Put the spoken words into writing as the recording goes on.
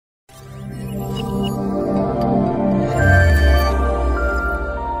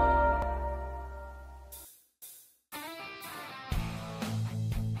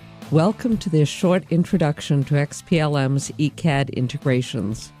Welcome to this short introduction to XPLM's Ecad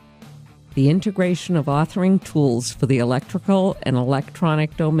integrations. The integration of authoring tools for the electrical and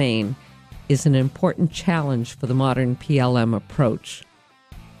electronic domain is an important challenge for the modern PLM approach.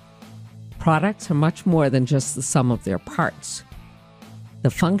 Products are much more than just the sum of their parts. The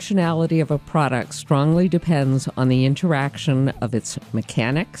functionality of a product strongly depends on the interaction of its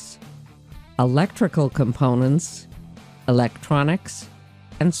mechanics, electrical components, electronics,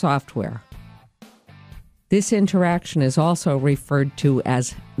 and software. This interaction is also referred to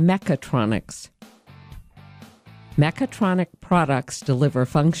as mechatronics. Mechatronic products deliver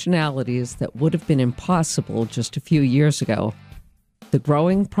functionalities that would have been impossible just a few years ago. The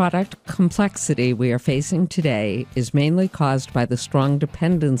growing product complexity we are facing today is mainly caused by the strong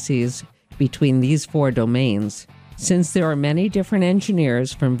dependencies between these four domains. Since there are many different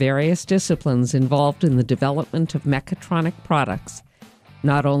engineers from various disciplines involved in the development of mechatronic products,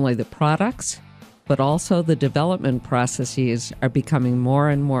 not only the products, but also the development processes are becoming more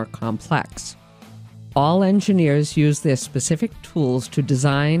and more complex. All engineers use their specific tools to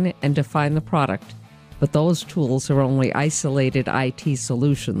design and define the product, but those tools are only isolated IT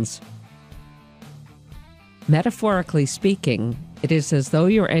solutions. Metaphorically speaking, it is as though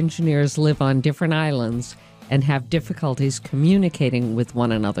your engineers live on different islands and have difficulties communicating with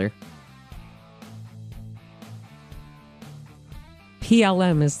one another.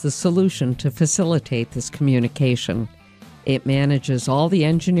 PLM is the solution to facilitate this communication. It manages all the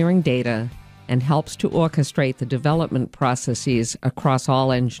engineering data and helps to orchestrate the development processes across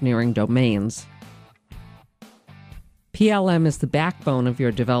all engineering domains. PLM is the backbone of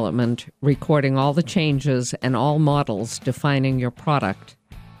your development, recording all the changes and all models defining your product.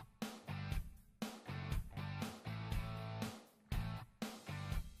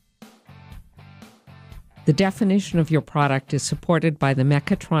 The definition of your product is supported by the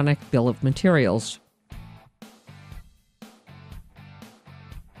mechatronic bill of materials.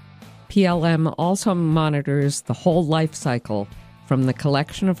 PLM also monitors the whole life cycle, from the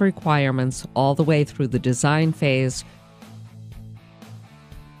collection of requirements all the way through the design phase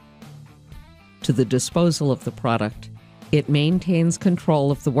to the disposal of the product. It maintains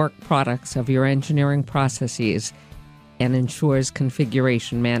control of the work products of your engineering processes and ensures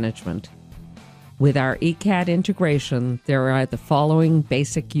configuration management. With our Ecad integration, there are the following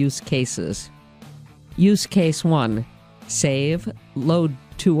basic use cases. Use case 1, save, load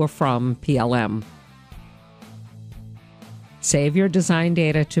to or from PLM. Save your design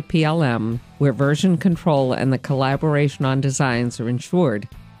data to PLM, where version control and the collaboration on designs are ensured.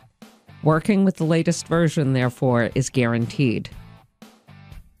 Working with the latest version, therefore, is guaranteed.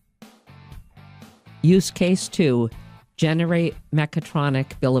 Use case 2, generate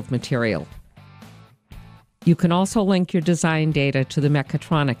mechatronic bill of material. You can also link your design data to the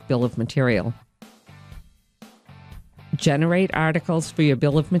mechatronic bill of material. Generate articles for your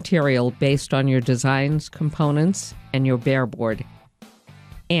bill of material based on your design's components and your bare board.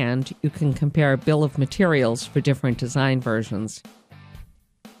 And you can compare bill of materials for different design versions.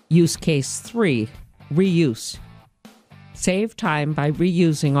 Use case 3, reuse. Save time by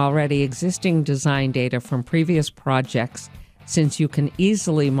reusing already existing design data from previous projects, since you can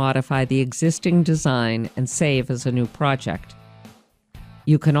easily modify the existing design and save as a new project.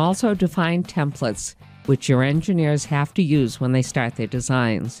 You can also define templates, which your engineers have to use when they start their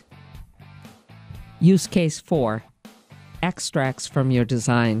designs. Use case 4, extracts from your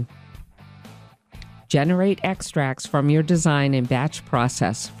design. Generate extracts from your design in batch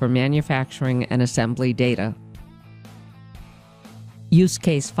process for manufacturing and assembly data. Use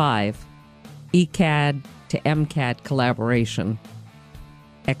case 5, Ecad to MCAD collaboration.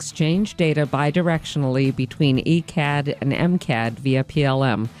 Exchange data bidirectionally between Ecad and MCAD via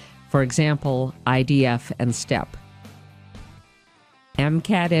PLM, for example, IDF and STEP.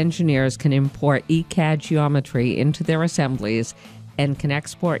 MCAD engineers can import Ecad geometry into their assemblies and can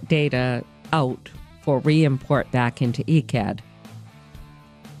export data out for re-import back into Ecad.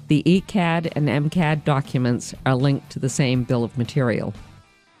 The Ecad and MCAD documents are linked to the same bill of material.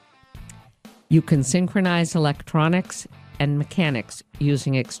 You can synchronize electronics and mechanics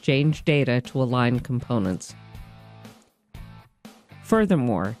using exchange data to align components.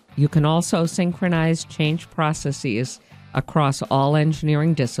 Furthermore, you can also synchronize change processes across all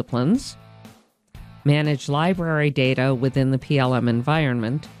engineering disciplines, manage library data within the PLM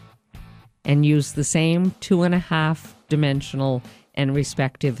environment, and use the same 2.5-dimensional and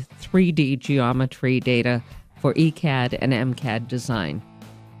respective 3D geometry data for Ecad and MCAD design.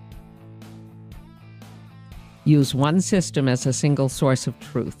 Use one system as a single source of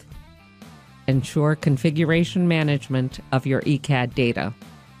truth. Ensure configuration management of your Ecad data.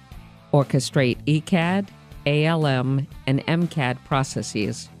 orchestrate Ecad, ALM, and MCAD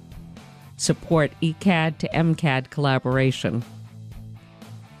processes, support Ecad to MCAD collaboration,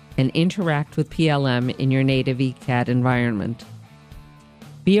 and interact with PLM in your native Ecad environment.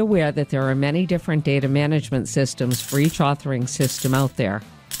 Be aware that there are many different data management systems for each authoring system out there,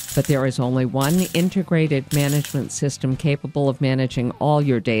 but there is only one integrated management system capable of managing all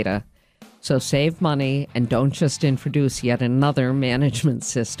your data. So save money and don't just introduce yet another management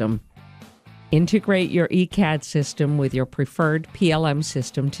system. Integrate your Ecad system with your preferred PLM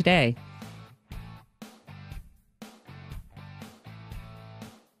system today.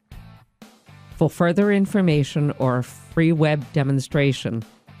 For further information or a free web demonstration,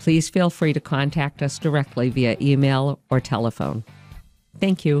 please feel free to contact us directly via email or telephone.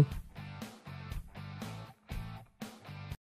 Thank you.